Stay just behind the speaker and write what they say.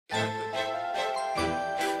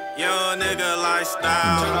Young nigga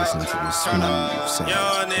lifestyle.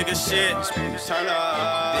 Young nigga shit. Turn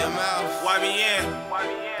up. Them out. YBN.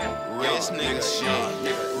 Rich nigga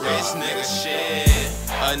shit. Rich nigga shit.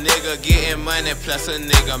 A nigga getting money plus a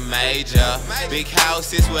nigga major. Big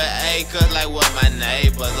houses with acres like what my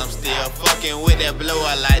neighbors. I'm still fucking with that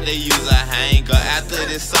blower like they use a hanger. After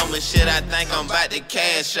this summer shit, I think I'm about to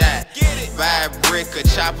cash out. Buy a brick, a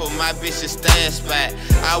chopper, my bitch is stash spot.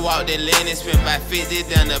 I walked in Lennon, spent about 50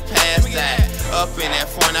 down the past that. Up in that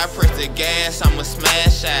front, I press the gas, I'ma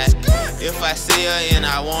smash out. If I see her and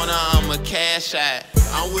I want her, I'ma cash out.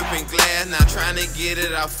 I'm whipping glass now, trying to get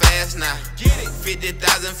it off fast now. 50,000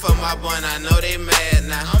 for my bun, I know they mad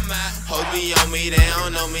now. Hoes be on me, they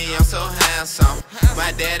don't know me, I'm so handsome.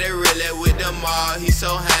 My daddy really with the mall, he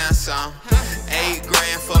so handsome. 8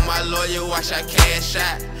 grand for my lawyer, watch I cash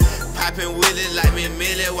out. Poppin' Willie like me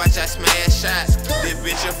Millie, watch I smash shots. This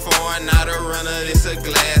bitch a foreign, not a runner, this a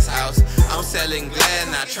glass house. I'm selling glass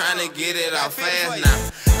now, trying to get it off fast now.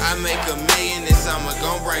 I make $1 million this summer,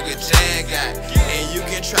 gon' bring a jag out. And you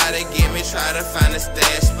can try to get me, try to find a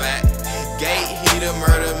stash spot. Gate heater,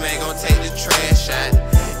 murder man, gon' take the trash out.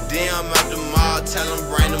 Then I'm out the mall, tell them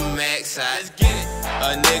bring the max out.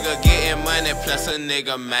 A nigga getting money plus a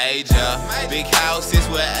nigga major. Big houses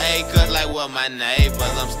with acres like what my neighbors.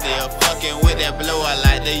 I'm still fucking with that blower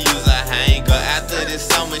like they use a hanger. After this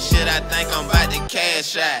summer shit, I think I'm about to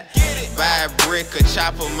cash out. Buy a brick, a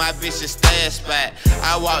chopper, my bitch is stash spot.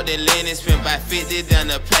 I walked in Lennon, spent about 50 down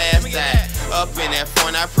the past that. Up in that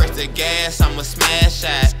front, I press the gas, I'ma smash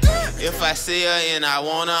out. If I see her and I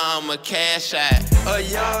want her, I'ma cash out. A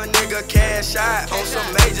young nigga cash out on some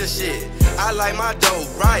major shit. I like my dough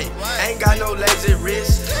right, ain't got no lazy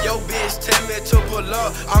wrist. Yo bitch tell me to pull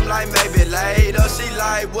up, I'm like maybe later. She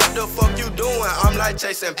like what the fuck you doing, I'm like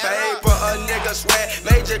chasing paper. A nigga sweat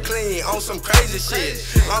major clean on some crazy shit.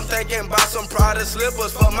 I'm thinking about some Prada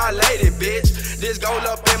slippers for my lady bitch. This gold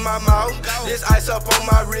up in my mouth, this ice up on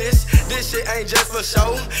my wrist. This shit ain't just for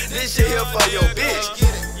show, this shit here for your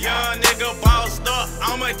bitch. Young nigga bossed up,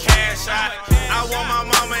 I'ma cash out. I want my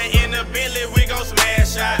mama in the Bentley, we gon'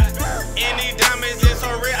 smash out. Any diamonds is so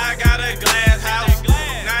real, I got a glass house.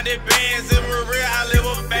 90 bands in real, I live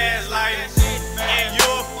a fast life. And you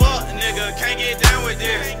a fuck nigga, can't get down with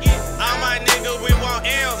this. All my niggas, we want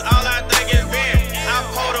M's, all I think is Ben. I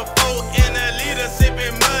pulled a 4 in a liter,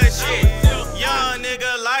 sipping mud shit. Young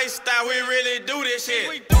nigga lifestyle, we really do this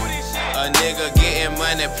shit. A nigga getting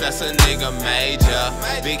money plus a nigga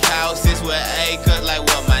major. Big houses with acres like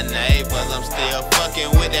what my neighbors. I'm still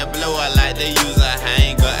fucking with that blower like they use a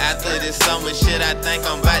hanger. After this summer shit, I think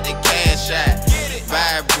I'm about to cash out.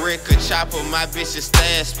 Buy a brick, a chopper, my bitch is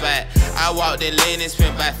stash spot. I walked in Lennon,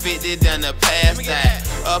 spent about 50 down the past that.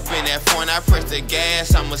 Up in that front, I press the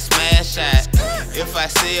gas, I'ma smash out. If I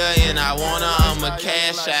see her and I want her, I'ma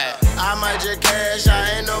cash out. I might just cash out,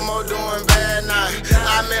 ain't no more doing bad now.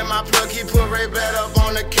 I met my plug, he put Ray back up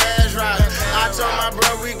on the cash ride. I told my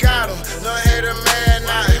bro we got him, don't hate a man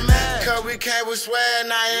now. Cause we came with swag,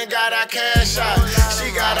 now ain't got our cash out.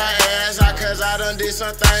 She got her ass out cause I done did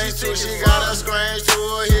some things too. She got her screens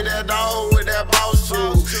too, hit that dog with that boss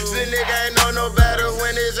too. This nigga ain't know no better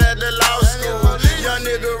when it's at the law school. Young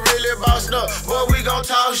nigga really bossed up, boy we gon'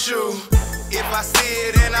 toss you. If I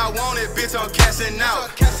see it and I want it, bitch, I'm cashing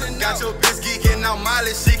out. Got your bitch geeking out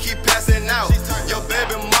mileage, she keep passing out. Your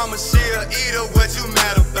baby mama, she a eater, what you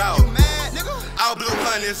mad about? All blue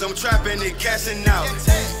hundreds, I'm trapping and cashing out.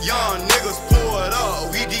 Young niggas pulled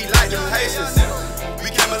up, we D like them Haitians.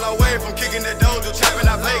 We came a long way from kicking the dojo,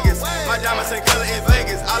 trapping out Vegas. My diamonds ain't color in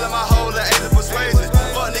Vegas, all of my hoes are age of persuasion.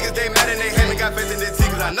 Fuck niggas, they mad and they hate me, got faith in their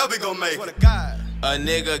teeth, cause I know we gon' make it. A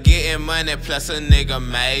nigga getting money plus a nigga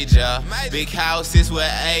major. Big houses with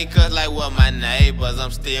acres like what my neighbors.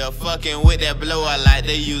 I'm still fucking with that blower like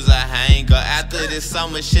they use a hanger. After this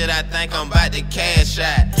summer shit, I think I'm about to cash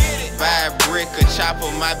out. Buy a brick, a chopper,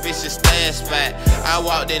 my bitch is stash spot. I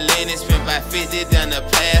walked in Lennon, spent about 50 down the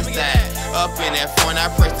past that. Up in that front,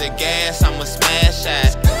 I press the gas, I'ma smash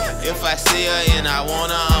out. If I see her and I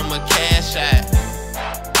want her, I'ma cash out.